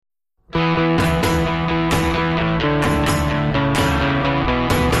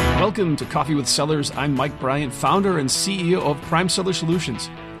Welcome to Coffee with Sellers. I'm Mike Bryant, founder and CEO of Prime Seller Solutions.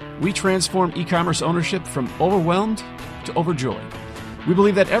 We transform e-commerce ownership from overwhelmed to overjoyed. We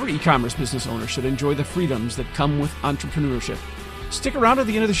believe that every e-commerce business owner should enjoy the freedoms that come with entrepreneurship. Stick around at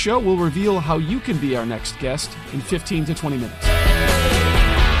the end of the show. We'll reveal how you can be our next guest in 15 to 20 minutes.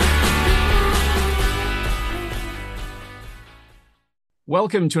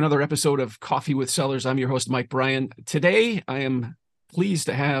 Welcome to another episode of Coffee with Sellers. I'm your host, Mike Bryant. Today, I am pleased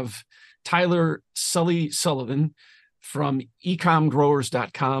to have Tyler Sullivan from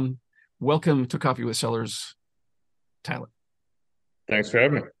ecomgrowers.com. Welcome to Coffee with Sellers, Tyler. Thanks for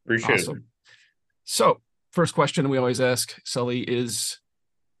having me. Appreciate it. So, first question we always ask, Sully, is,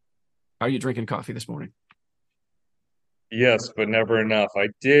 are you drinking coffee this morning? Yes, but never enough. I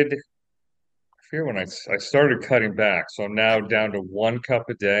fear when I started cutting back, so I'm now down to 1 cup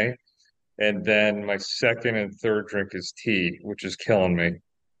a day. And then my second and third drink is tea, which is killing me.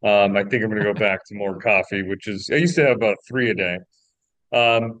 I think I'm going to go back to more coffee, I used to have about 3 a day.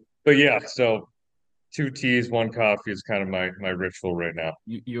 But yeah, so 2 teas, 1 coffee is kind of my ritual right now.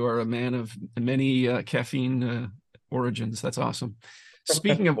 You are a man of many caffeine origins. That's awesome.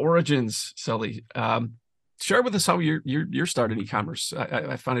 Speaking of origins, Sully, share with us how you're started e-commerce.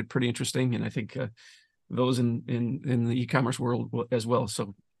 I found it pretty interesting, and I think those in the e-commerce world as well.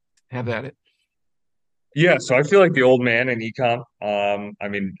 So have at it. Yeah, so I feel like the old man in e-com. I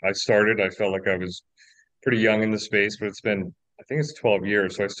felt like I was pretty young in the space, but I think it's 12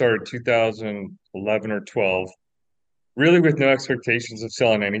 years. So I started 2011 or 12, really with no expectations of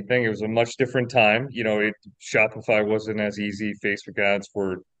selling anything. It was a much different time. Shopify wasn't as easy. Facebook ads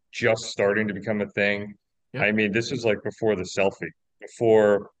were just starting to become a thing. Yep. I mean, this was like before the selfie,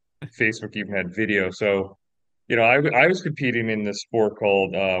 before Facebook even had video. So, I was competing in this sport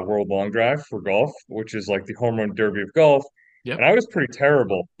called World Long Drive for golf, which is like the home run derby of golf. Yep. And I was pretty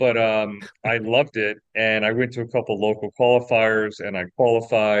terrible, but I loved it. And I went to a couple local qualifiers and I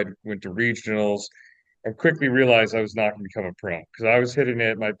qualified, went to regionals, and quickly realized I was not going to become a pro because I was hitting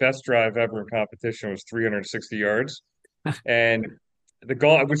it. My best drive ever in competition was 360 yards. And the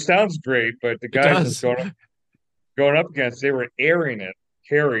golf, which sounds great, but the It guys I was does. going up against, they were airing it,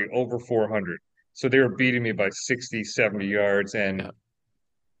 carry over 400. So they were beating me by 60, 70 yards. Yeah.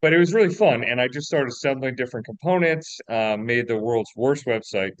 But it was really fun. And I just started assembling different components, made the world's worst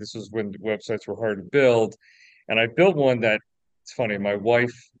website. This was when websites were hard to build. And I built one that, it's funny, my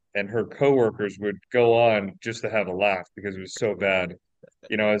wife and her coworkers would go on just to have a laugh because it was so bad.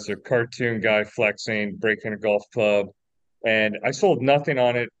 As a cartoon guy flexing, breaking a golf club. And I sold nothing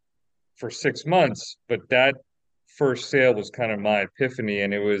on it for 6 months, but that first sale was kind of my epiphany.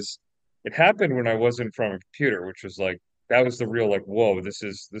 And it happened when I wasn't in front of a computer, which was like, that was the real, like, whoa, this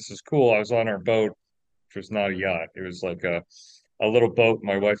is cool. I was on our boat, which was not a yacht. It was like a little boat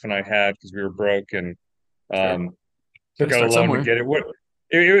my wife and I had because we were broke, and Sure. took Gotta out a start loan to somewhere. get it.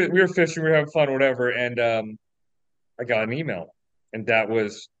 We were fishing, we were having fun, whatever. And I got an email, and that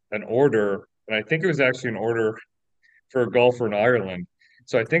was an order. And I think it was actually an order for a golfer in Ireland.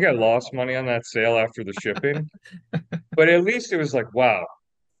 So I think I lost money on that sale after the shipping, but at least it was like, wow,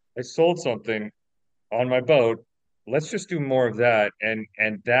 I sold something on my boat. Let's just do more of that. And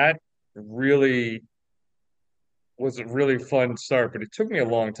that really was a really fun start, but it took me a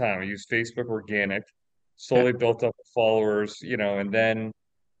long time. I used Facebook organic, Yeah. slowly built up followers, and then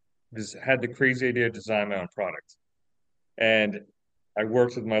just had the crazy idea to design my own product. And I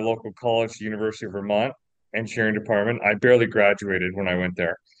worked with my local college, the University of Vermont, engineering department. I barely graduated when I went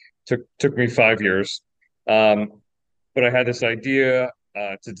there. Took me 5 years. But I had this idea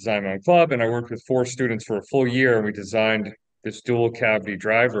to design my own club, and I worked with 4 students for a full year, and we designed this dual cavity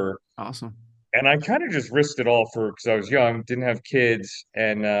driver. Awesome. And I kind of just risked it all because I was young, didn't have kids,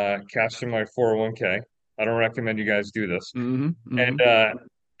 and cashed in my 401k. I don't recommend you guys do this. Mm-hmm. Mm-hmm. And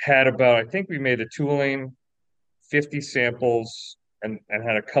I think we made the tooling, 50 samples, and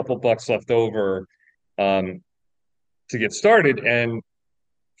had a couple bucks left over um, to get started. And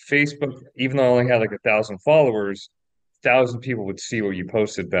Facebook, even though I only had like 1,000 followers, 1,000 people would see what you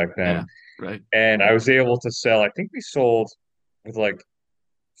posted back then. Yeah. Right. And I was able to sell, I think we sold with like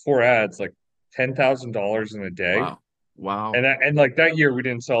 4 ads, like $10,000 in a day. Wow. Wow. And like that year, we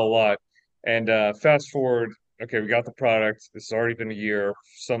didn't sell a lot. And fast forward, okay, we got the product. This has already been a year,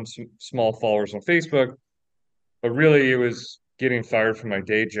 some small followers on Facebook, but really it was getting fired from my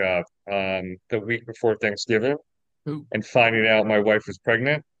day job the week before Thanksgiving Ooh. and finding out my wife was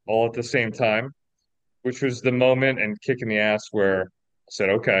pregnant all at the same time, which was the moment and kick in the ass where I said,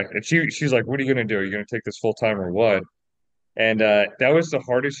 okay. And she's like, what are you going to do? Are you going to take this full time or what? And that was the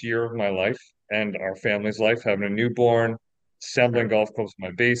hardest year of my life and our family's life, having a newborn, assembling Sure. golf clubs in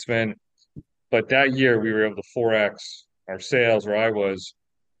my basement. But that year we were able to 4x our sales where I was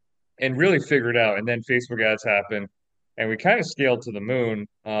and really figure it out. And then Facebook ads happened and we kind of scaled to the moon.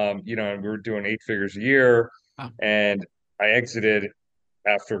 And we were doing 8 figures a year. Wow. And I exited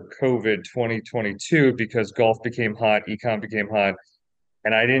after COVID 2022 because golf became hot, ecom became hot,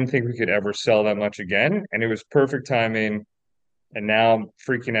 and I didn't think we could ever sell that much again. And it was perfect timing. And now I'm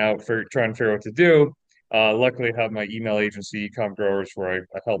freaking out for trying to figure out what to do. Luckily, I have my email agency, Ecom Growers, where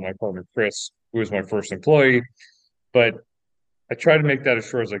I helped my partner Chris, who was my first employee. But I tried to make that as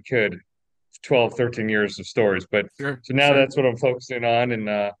short as I could, 12, 13 years of stories. But Sure. so now Sure. that's what I'm focusing on. And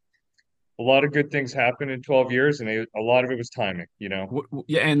a lot of good things happened in 12 years, and a lot of it was timing.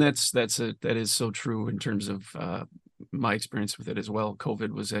 Yeah, and that is so true in terms of my experience with it as well.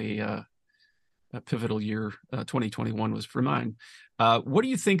 COVID was a pivotal year. 2021 was for mine. What do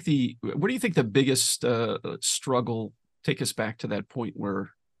you think the biggest struggle? Take us back to that point where,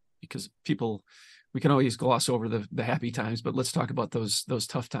 because people, we can always gloss over the happy times, but let's talk about those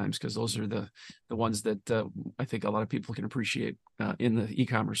tough times because those are the ones that I think a lot of people can appreciate in the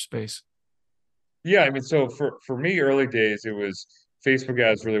e-commerce space. Yeah, I mean, so for me, early days, it was Facebook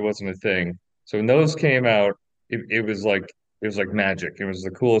ads really wasn't a thing. So when those came out, it was like magic. It was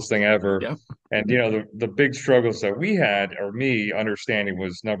the coolest thing ever. Yeah. And the big struggles that we had, or me understanding,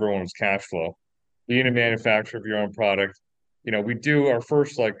 was number one was cash flow. Being a manufacturer of your own product, we do our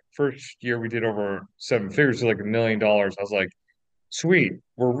first year we did over 7 figures, so like $1 million. I was like, sweet,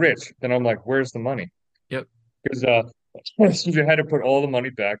 we're rich. Then I'm like, where's the money? Yep. Because you had to put all the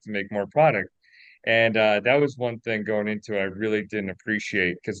money back to make more product. And that was one thing going into it I really didn't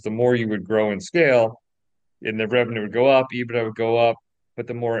appreciate because the more you would grow and scale, and the revenue would go up, EBITDA would go up, but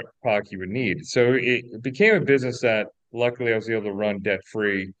the more product you would need. So it became a business that luckily I was able to run debt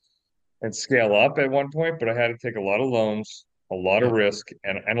free and scale up at one point, but I had to take a lot of loans, a lot of Yep. risk,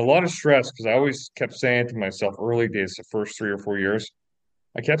 and a lot of stress because I always kept saying to myself early days, the first 3 or 4 years,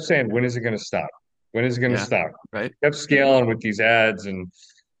 I kept saying, when is it going to stop? When is it going to Yeah. stop? Right. Kept scaling with these ads and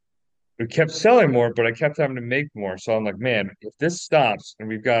we kept selling more, but I kept having to make more. So I'm like, man, if this stops and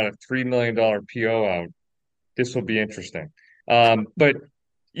we've got a $3 million PO out, this will be interesting. But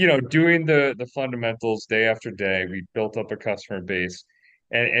doing the fundamentals day after day, we built up a customer base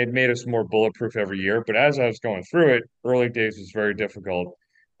and it made us more bulletproof every year. But as I was going through it, early days was very difficult.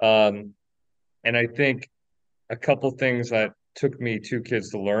 Um, and I think a couple things that took me 2 kids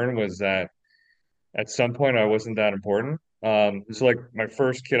to learn was that at some point I wasn't that important. So like my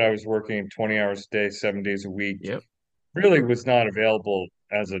first kid, I was working 20 hours a day, 7 days a week, Yep. really was not available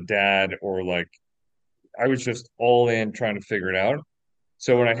as a dad or like I was just all in trying to figure it out.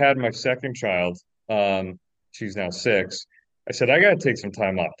 So when I had my second child, she's now 6, I said, I got to take some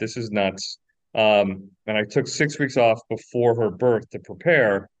time off. This is nuts. And I took 6 weeks off before her birth to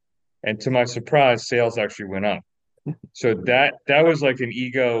prepare. And to my surprise, sales actually went up. So that was like an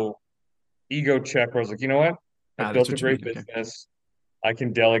ego check where I was like, you know what? I That's built a what you great need. Okay. business. I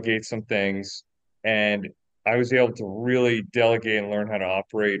can delegate some things. And I was able to really delegate and learn how to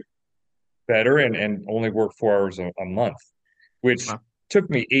operate better and only work 4 hours a month, which Wow. took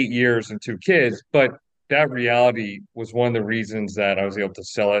me 8 years and 2 kids. But that reality was one of the reasons that I was able to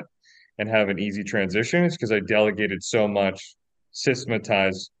sell it and have an easy transition is because I delegated so much,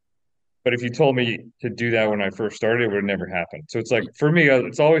 systematized. But if you told me to do that when I first started, it would have never happened. So it's like for me,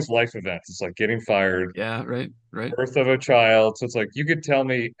 it's always life events. It's like getting fired, Yeah. Right. Right. birth of a child. So it's like you could tell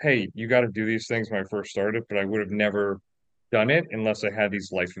me, hey, you got to do these things when I first started, but I would have never done it unless I had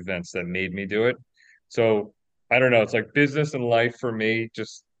these life events that made me do it. So I don't know. It's like business and life for me,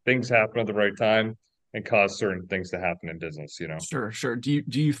 just things happen at the right time and cause certain things to happen in business. Sure, sure. Do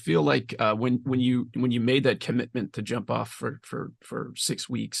you feel like when you made that commitment to jump off for 6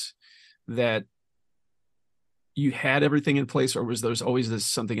 weeks, that you had everything in place, or was there's always this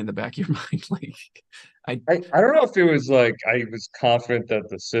something in the back of your mind like I I don't know if it was like I was confident that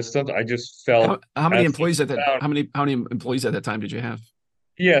the systems, I just felt how many as employees things at that found, how many employees at that time did you have?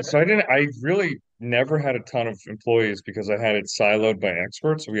 yeah, so I really never had a ton of employees because I had it siloed by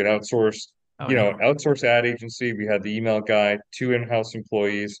experts. So we had Oh yeah. outsourced ad agency. We had the email guy, 2 in-house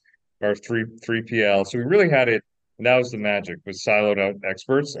employees, or three PL. So we really had it, and that was the magic, was siloed out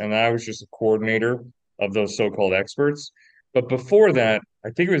experts. And I was just a coordinator of those so-called experts. But before that, I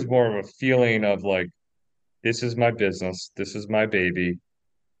think it was more of a feeling of like, this is my business, this is my baby.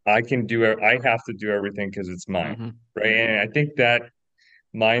 I have to do everything because it's mine. Hmm. Right. And I think that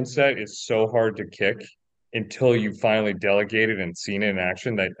mindset is so hard to kick until you finally delegated and seen it in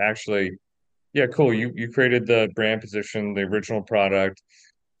action that actually, yeah, cool. You created the brand position, the original product.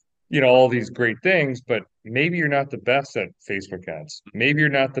 all these great things, but maybe you're not the best at Facebook ads. Maybe you're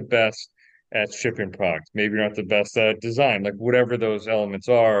not the best at shipping products. Maybe you're not the best at design, like whatever those elements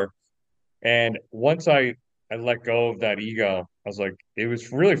are. And once I let go of that ego, I was like, it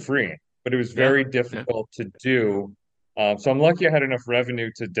was really freeing, but it was Yeah. very Yeah. difficult to do. So I'm lucky I had enough revenue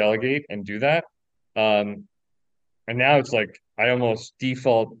to delegate and do that. Um, and now it's like I almost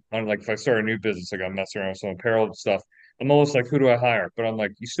default on, like, if I start a new business, like I'm messing around with some apparel stuff, I'm almost like, who do I hire? But I'm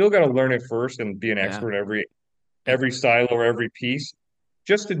like, you still got to learn it first and be an Yeah. expert Yeah. every style or every piece,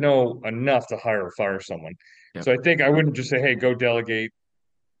 just to know enough to hire or fire someone. Yeah. So I think I wouldn't just say, hey, go delegate.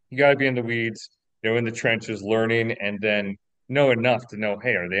 You got to be in the weeds, in the trenches, learning, and then know enough to know,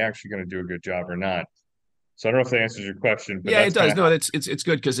 hey, are they actually going to do a good job or not? So I don't know if that answers your question, but Yeah, that's it kind does. of No, how. it's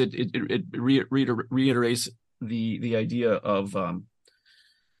good because reiterates the idea of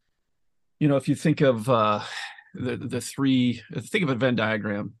if you think of the three, think of a Venn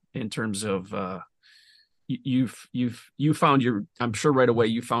diagram in terms of you found your, I'm sure right away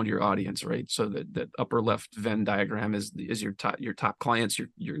you found your audience, right? So that upper left Venn diagram is your top clients,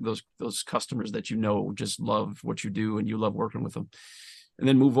 your those customers that just love what you do and you love working with them. And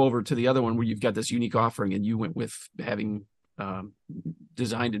then move over to the other one where you've got this unique offering and you went with having um,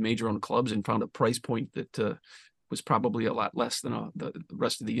 designed and made your own clubs and found a price point that was probably a lot less than the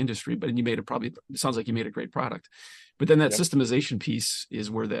rest of the industry, but you made it sounds like you made a great product. But then that Yep. systemization piece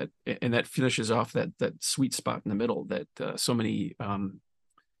is where that finishes off that sweet spot in the middle that so many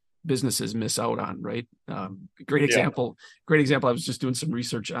businesses miss out on, right? Great Yeah. example. Great example. I was just doing some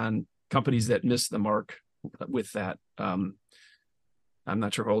research on companies that miss the mark with that. I'm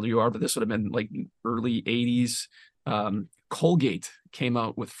not sure how old you are, but this would have been like early 80s. Colgate came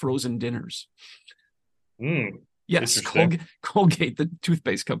out with frozen dinners. Mm, Yes, interesting. Colgate, the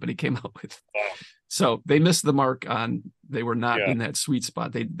toothpaste company, came out with. Wow. So they missed the mark on. They were not Yeah. in that sweet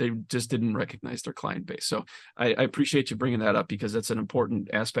spot. They just didn't recognize their client base. So I appreciate you bringing that up because that's an important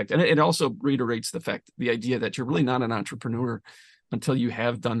aspect, and it also reiterates the idea that you're really not an entrepreneur until you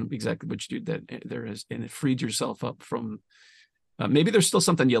have done exactly what you do. That there is, and it freed yourself up from maybe there's still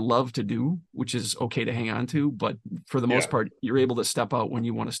something you love to do, which is okay to hang on to, but for the most Yeah. part, you're able to step out when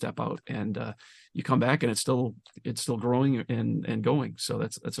you want to step out, and you come back, and it's still growing and going. So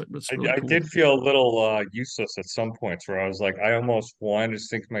that's really I cool. did feel a little useless at some points where I was like, I almost wanted to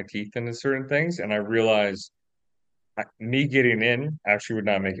sink my teeth into certain things, and I realized me getting in actually would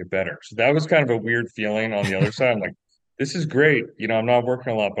not make it better. So that was kind of a weird feeling on the other side. I'm like, this is great. I'm not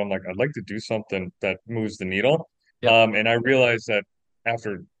working a lot, but I'm like, I'd like to do something that moves the needle. Yep. And I realized that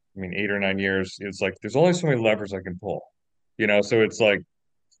after, I mean, 8 or 9 years, it's like there's only so many levers I can pull. So it's like,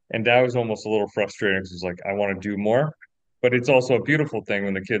 and that was almost a little frustrating because it's like I want to do more, but it's also a beautiful thing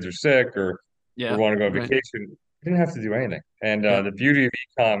when the kids are sick or we Yeah. want to go on Right. vacation. I didn't have to do anything. And Yep. the beauty of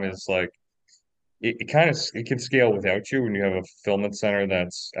e-com is like it kind of it can scale without you when you have a fulfillment center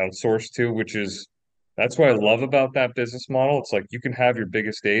that's outsourced to, which is that's what I love about that business model. It's like you can have your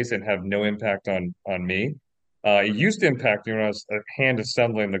biggest days and have no impact on me. It used to impact me when I was hand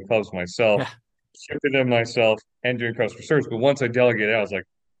assembling the clubs myself, Yeah. shipping them myself, and doing customer service. But once I delegated, I was like,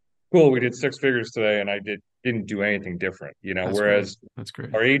 cool, we did six figures today, and I didn't do anything different. That's great. Whereas That's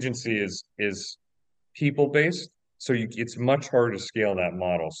great. our agency is people based, so it's much harder to scale that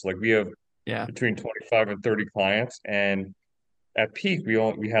model. So like we have Yeah. between 25 and 30 clients, and at peak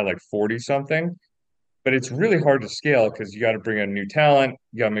we had like 40 something, but it's really hard to scale because you got to bring in new talent,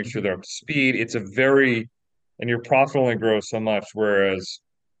 you got to make sure Mhm. they're up to speed. It's a very and your profit only grows so much, whereas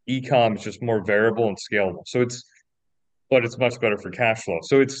e-com is just more variable and scalable. But it's much better for cash flow.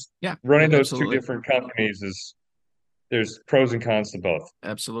 So it's Yeah. running those two Absolutely. different companies is there's pros and cons to both.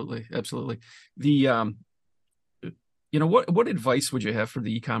 Absolutely. Absolutely. The what advice would you have for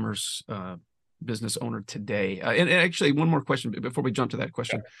the e-commerce business owner today? And actually, one more question before we jump to that Yeah.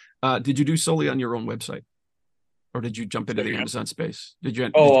 question. Did you do solely on your own website, or did you jump into Say it the again. Amazon space? Did you?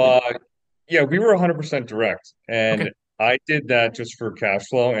 Oh, yeah, we were 100% direct, Okay. and I did that just for cash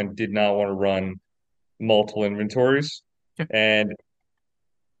flow and did not want to run multiple inventories. Yeah. And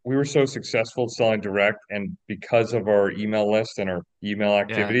we were so successful selling direct, and because of our email list and our email Yeah.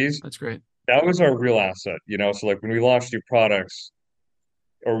 activities, That's great. that was our real asset. So like when we launched new products,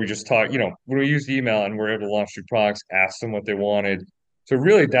 or we just talk, when we used email and we're able to launch new products, ask them what they wanted. So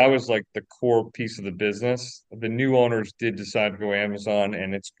really, that was like the core piece of the business. The new owners did decide to go Amazon,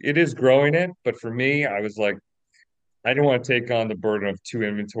 and it is growing it. But for me, I was like, I didn't want to take on the burden of two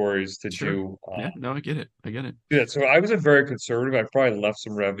inventories to Sure. do Yeah. No, I get it. I get it. that. So I was a very conservative. I probably left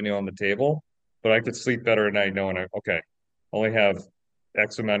some revenue on the table, but I could sleep better at night knowing okay, I only have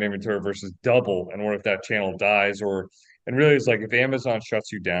X amount of inventory versus double. And what if that channel dies or And really, it's like if Amazon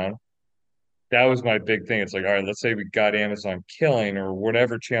shuts you down, that was my big thing. It's like, all right, let's say we got Amazon killing or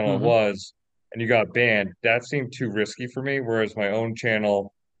whatever channel it Hmm. was, and you got banned. That seemed too risky for me. Whereas my own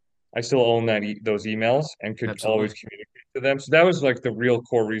channel, I still own those emails and could Absolutely. always communicate to them. So that was like the real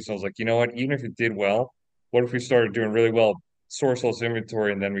core reason. I was like, you know what? Even if it did well, what if we started doing really well, sourceless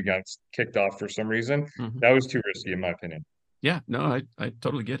inventory, and then we got kicked off for some reason? Hmm. That was too risky, in my opinion. Yeah, no, I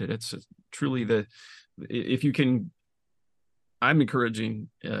totally get it. It's truly if you can, I'm encouraging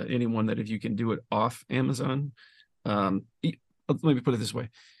anyone that if you can do it off Amazon, um, let me put it this way.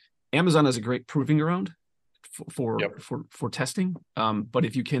 Amazon is a great proving ground Yep. for testing. But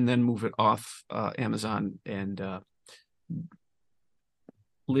if you can then move it off Amazon and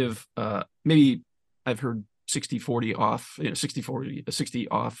live, maybe I've heard 60-40 off, 60-40, 60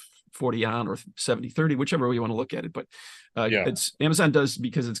 off, 40 on, or 70-30, whichever way you want to look at it. But Yeah. it's Amazon does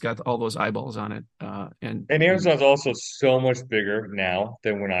because it's got all those eyeballs on it. And And Amazon's also so much bigger now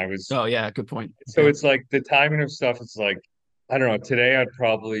than when I was. oh yeah, good point. So Yeah. it's like the timing of stuff is like, I don't know, today I'd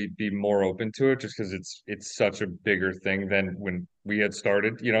probably be more open to it just because it's such a bigger thing than when we had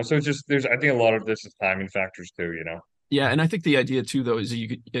started, you know. So it's just I think a lot of this is timing factors too, you know. Yeah, and I think the idea too, though, is that you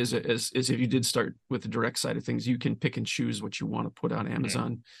could, is if you did start with the direct side of things, you can pick and choose what you want to put on Mhm.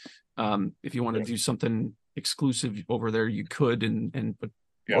 Amazon. If you want to Yeah. do something exclusive over there, you could, but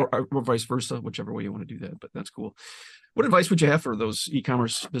Yeah. or vice versa, whichever way you want to do that. But that's cool. What advice would you have for those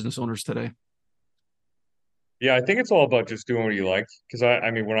e-commerce business owners today? Yeah, I think it's all about just doing what you like. Because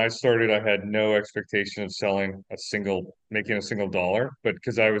I mean, when I started, I had no expectation of making a single dollar, but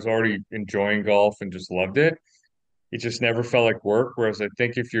because I was already enjoying golf and just loved it, it just never felt like work. Whereas I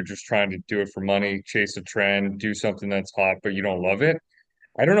think if you're just trying to do it for money, chase a trend, do something that's hot, but you don't love it,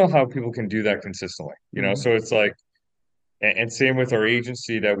 I don't know how people can do that consistently, you know? Mm-hmm. So it's like, and same with our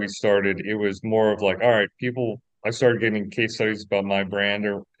agency that we started, it was more of like, all right, I started getting case studies about my brand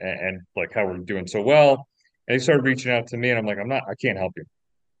and like how we're doing so well. And they started reaching out to me and I'm like, I can't help you.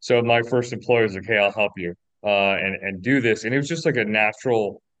 So my first employer was like, hey, I'll help you, and do this. And it was just like a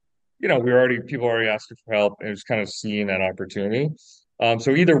natural, you know, people already asking for help and it was kind of seeing that opportunity.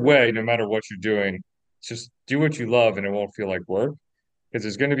 So either way, no matter what you're doing, just do what you love and it won't feel like work because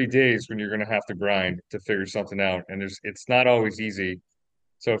there's going to be days when you're going to have to grind to figure something out, and it's not always easy.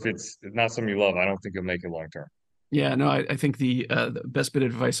 So if it's not something you love, I don't think you'll make it long term. Yeah, no, I think the best bit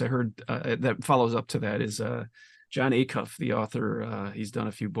of advice I heard that follows up to that is John Acuff, the author. He's done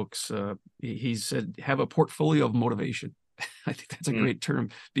a few books. He said, have a portfolio of motivation. I think that's a Mm, great term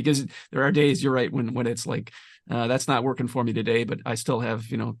because there are days, you're right, when it's like, that's not working for me today, but I still have,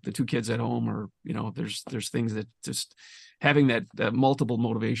 the two kids at home, or, there's things that just having that multiple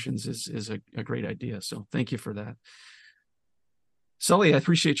motivations is a great idea. So thank you for that. Sully, I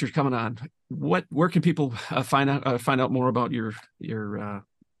appreciate your coming on. Where can people find out more about uh,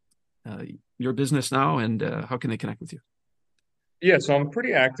 your business now, and how can they connect with you? yeah, so I'm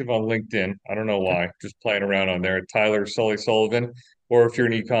pretty active on LinkedIn. I don't know Okay. why, just playing around on there. Tyler Sully Sullivan, or if you're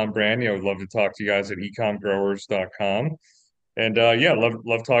an ecom brand, I'd love to talk to you guys at ecomgrowers.com. And yeah,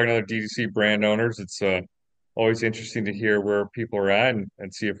 love talking to other DTC brand owners. It's always interesting to hear where people are at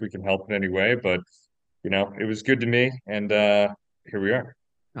and see if we can help in any way. But it was good to me, and here we are.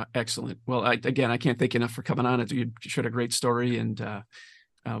 Excellent. Well, again, I can't thank you enough for coming on. You shared a great story, and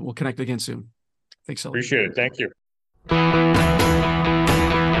we'll connect again soon. Thanks, Sully. Appreciate it. Thank you.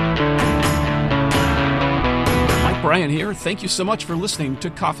 Mike Bryan here. Thank you so much for listening to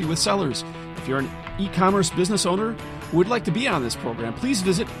Coffee with Sellers. If you're an e-commerce business owner who would like to be on this program, please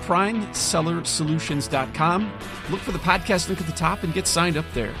visit primesellersolutions.com. Look for the podcast link at the top and get signed up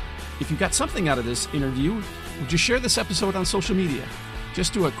there. If you got something out of this interview, would you share this episode on social media?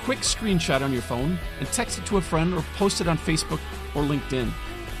 Just do a quick screenshot on your phone and text it to a friend or post it on Facebook or LinkedIn.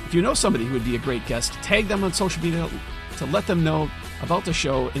 If you know somebody who would be a great guest, tag them on social media to let them know about the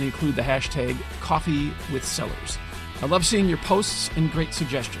show and include the hashtag #CoffeeWithSellers. I love seeing your posts and great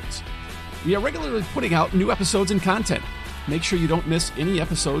suggestions. We are regularly putting out new episodes and content. Make sure you don't miss any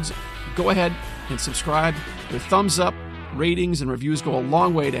episodes. Go ahead and subscribe. Your thumbs up, ratings, and reviews go a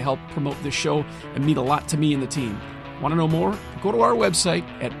long way to help promote this show and mean a lot to me and the team. Want to know more? Go to our website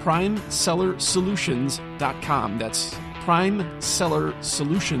at primesellersolutions.com. That's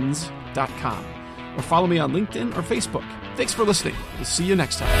primesellersolutions.com. Or follow me on LinkedIn or Facebook. Thanks for listening. We'll see you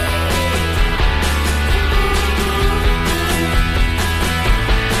next time.